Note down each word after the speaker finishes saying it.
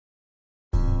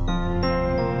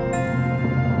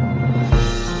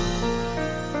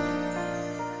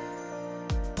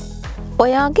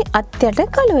ඔයාගේ අත් යට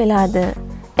කළු වෙලාද?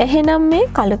 එහෙනම් මේ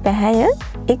කළු පැහැය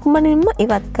ඉක්මනින්ම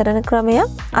ඉවත් කරන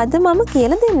ක්‍රමයක් අද මම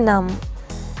කියලා දෙන්නම්.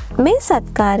 මේ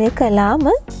සත්කාරය කළාම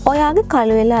ඔයාගේ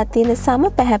කළු වෙලා තියෙන සම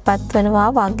පැහැපත් වෙනවා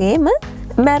වගේම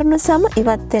මැරුණු සම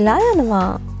ඉවත් වෙලා යනවා.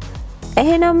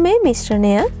 එහෙනම් මේ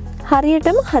මිශ්‍රණය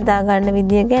හරියටම හදාගන්න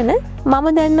විදිය ගැන මම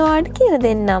දැන් ඔයාලට කියලා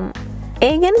දෙන්නම්.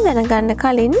 ඒ ගැන දැනගන්න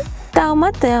කලින්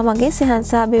තවමත් ඔයා මගේ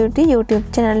සෙහන්සා බියුටි YouTube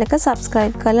channel එක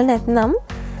subscribe කරලා නැත්නම්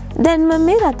දැන් මම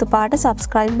මේ රතු පාට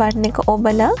subscribe button එක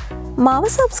ඔබලා මාව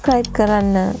subscribe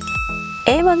කරන්න.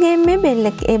 ඒ වගේම මේ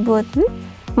bell එක එබුවොත්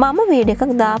මම වීඩියෝ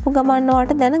එකක් දාපු ගමන්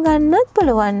ඔයාලට දැනගන්නත්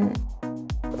පුළුවන්.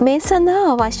 මේ සඳහා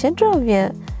අවශ්‍ය ද්‍රව්‍ය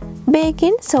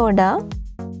baking soda,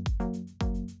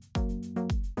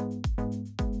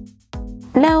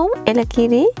 නැවුම්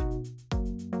එලකිරි,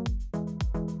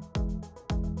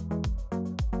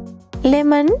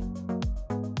 lemon,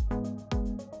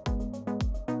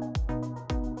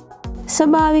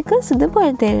 ස්වභාවික සුදු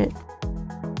පොල් තෙල්.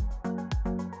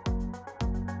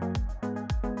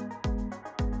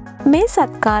 මේ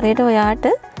සත්කාරයට ඔයාට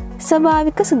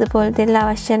ස්වභාවික සුදු පොල් තෙල්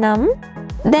අවශ්‍ය නම්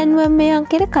දැන් මම මේ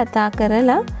අංකයට කතා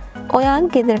කරලා ඔයාන්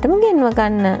ගෙදරටම ගෙන්ව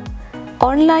ගන්න.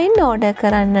 ඔන්ලයින් ඕඩර්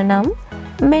කරන්න නම්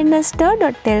මෙන්න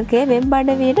store.lk වෙබ්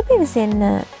අඩවියට පිවිසෙන්න.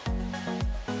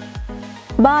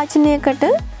 භාජනයකට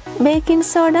බේකින්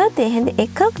සෝඩා තේ හැඳි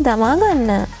එකක් දමා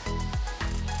ගන්න.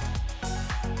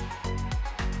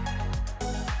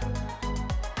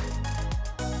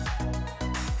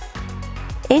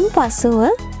 ඉන් පසුව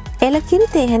එලකිරි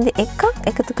තේ හැඳි එකක්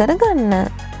එකතු කර ගන්න.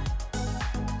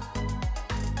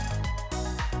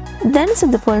 දැන්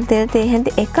සුදු පොල් තෙල් තේ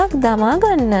හැඳි එකක් දමා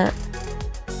ගන්න.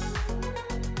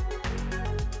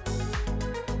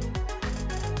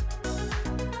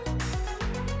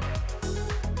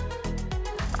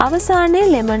 අවසානයේ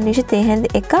ලෙමන් විෂ තේ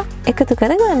හැඳි එකක් එකතු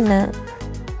කර ගන්න.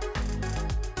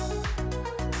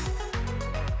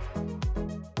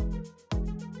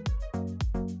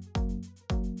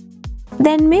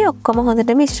 දැන් මේ ඔක්කොම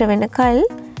හොඳට මිශ්‍ර වෙනකල්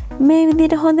මේ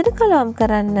විදිහට හොඳට කලවම්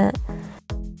කරන්න.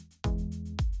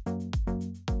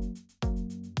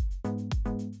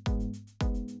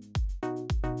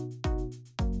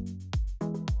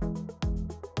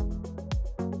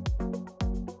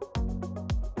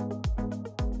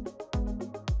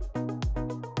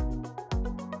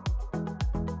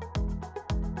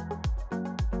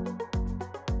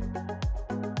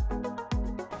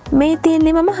 මේ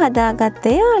තියෙන්නේ මම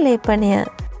හදාගත්තේ ආලේපනය.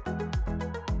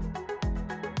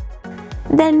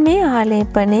 දැන් මේ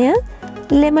ආලේපනය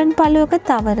ලෙමන් පළුවක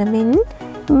තවරමින්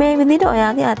මේ විදිහට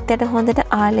ඔයාගේ අත්යට හොඳට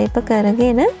ආලේප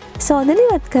කරගෙන සෝදන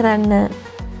ඉවත් කරන්න.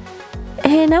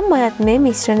 එහෙනම් ඔයත් මේ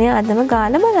මිශ්‍රණය අදම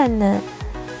ගාලා බලන්න.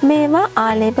 මේවා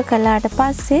ආලේප කළාට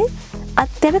පස්සේ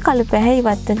අත්යට කළු පැහැ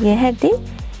ඉවත්ව ගිය හැටි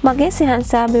මගේ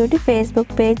සෙහන්සා බියුටි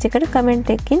Facebook page එකට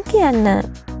කමෙන්ට් එකකින් කියන්න.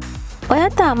 ඔයා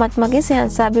තාමත් මගේ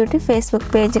සෙහන්සා බියුටි Facebook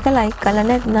page එක like කරලා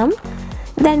නැත්නම්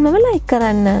දැන්මම like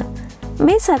කරන්න.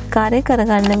 මේ සත්කාරය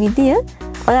කරගන්න විදිය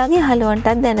ඔයාගේ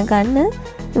යහළුවන්ටත් දැනගන්න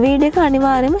වීඩියෝ එක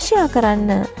අනිවාර්යයෙන්ම share කරන්න.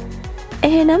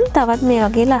 එහෙනම් තවත් මේ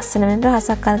වගේ ලස්සන වෙන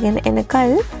රහසක් අරගෙන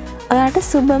එනකල් ඔයාට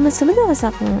සුබම සුබ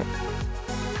දවසක්.